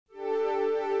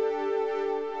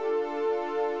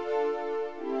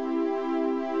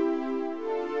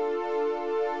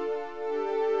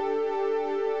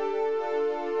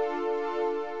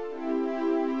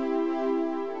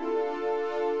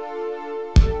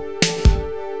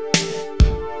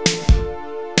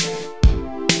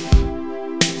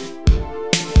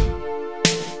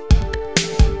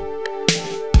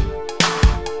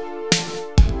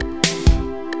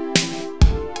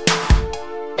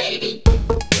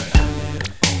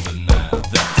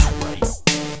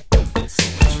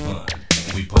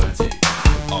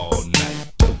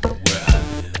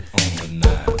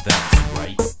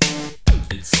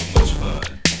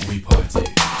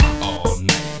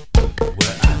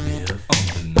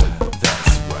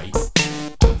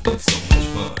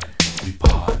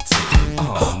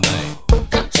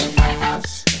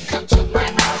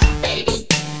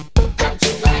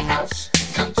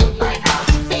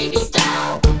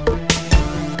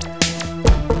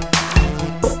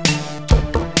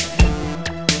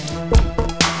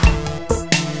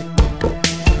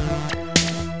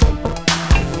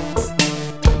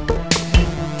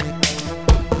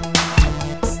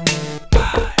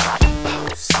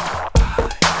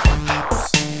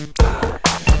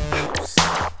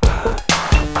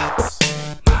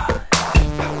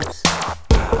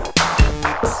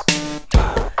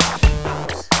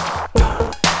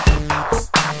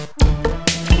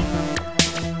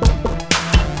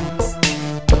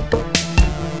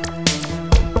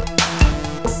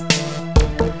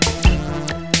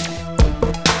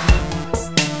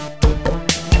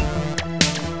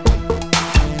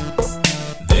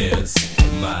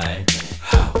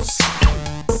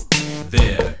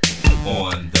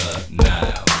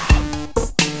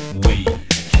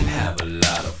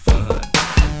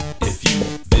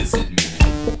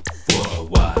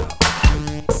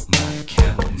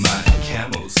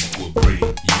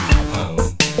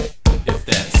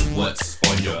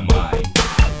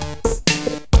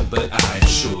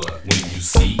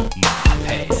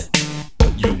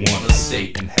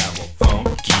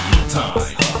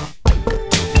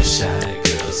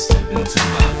into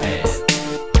my head.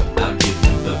 I'll give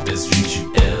you the best dreams you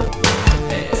ever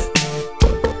had.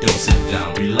 Don't sit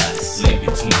down, relax, lay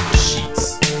between the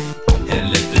sheets, and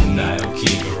let the Nile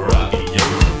King rock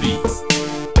your beat.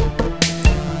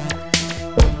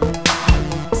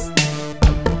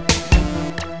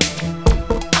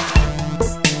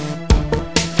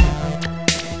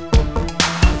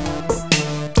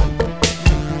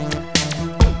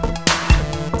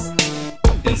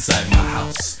 Inside my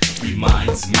house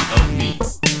reminds me of me.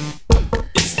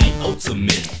 It's the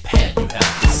ultimate pad you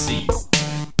have to see.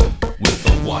 With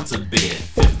a water bed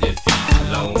 50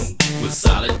 feet long, with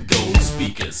solid gold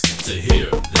speakers to hear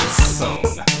this song.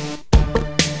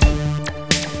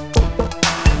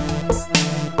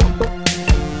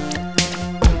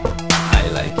 I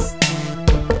like it.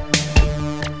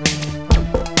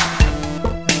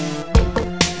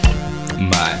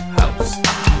 My house.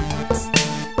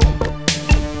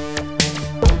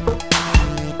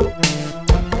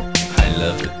 I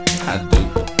love it, I do,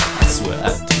 I swear I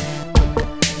do.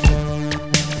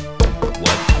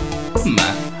 What?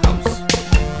 My house.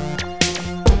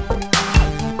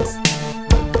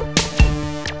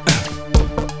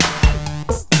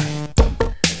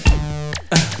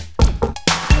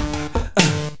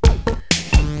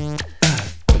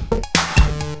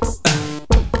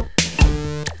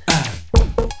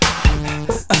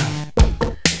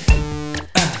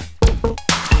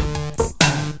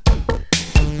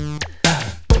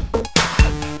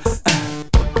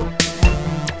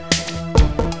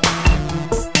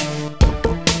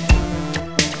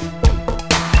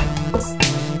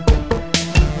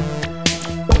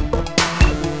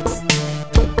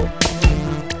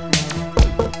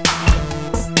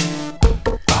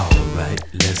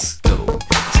 Let's go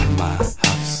to my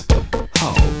house.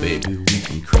 Oh, baby, we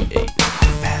can create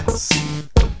fantasy.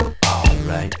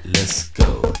 Alright, let's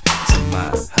go to my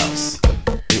house.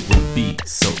 It would be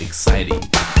so exciting,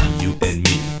 you and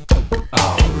me.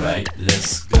 Alright,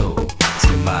 let's go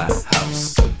to my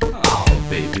house. Oh,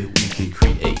 baby, we can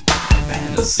create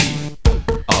fantasy.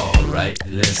 Alright,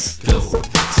 let's go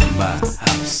to my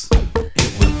house.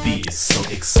 It would be so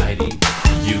exciting,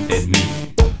 you and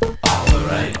me.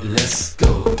 Alright, let's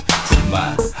go to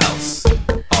my house.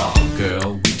 Oh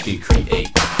girl, we can create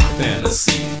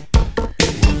fantasy.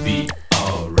 It would be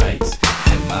alright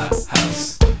in my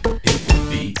house. It would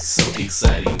be so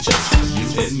exciting just for you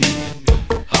and me.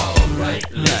 Alright,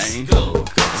 let's go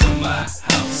to my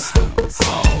house.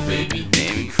 Oh baby,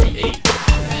 we create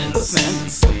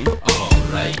fantasy.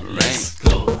 Alright, let's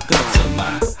go to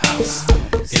my house.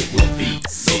 It would be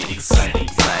so exciting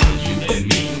for you and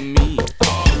me.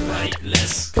 Alright,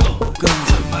 let's go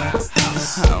to my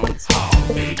house.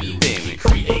 Oh baby, we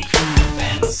create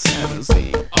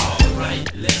fantasy. Alright,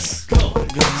 let's go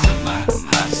to my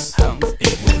house.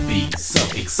 It would be so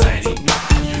exciting,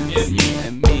 you and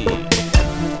me.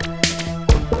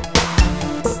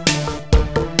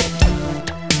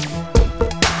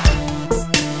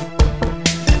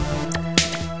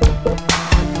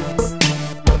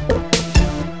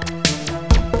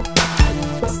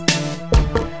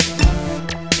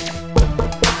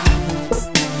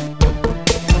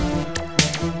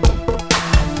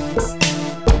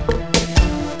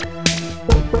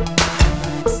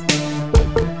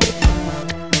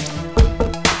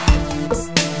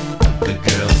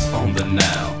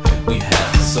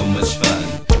 So much fun,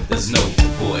 there's no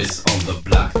boys on the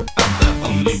block, I'm the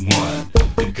only one.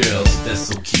 The girls, they're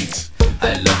so cute,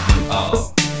 I love them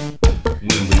all.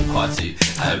 When we party,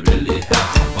 I really have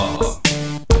a ball.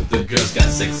 The girls got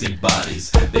sexy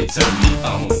bodies, they turn me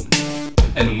on.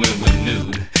 And when we're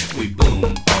nude, we boom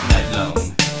all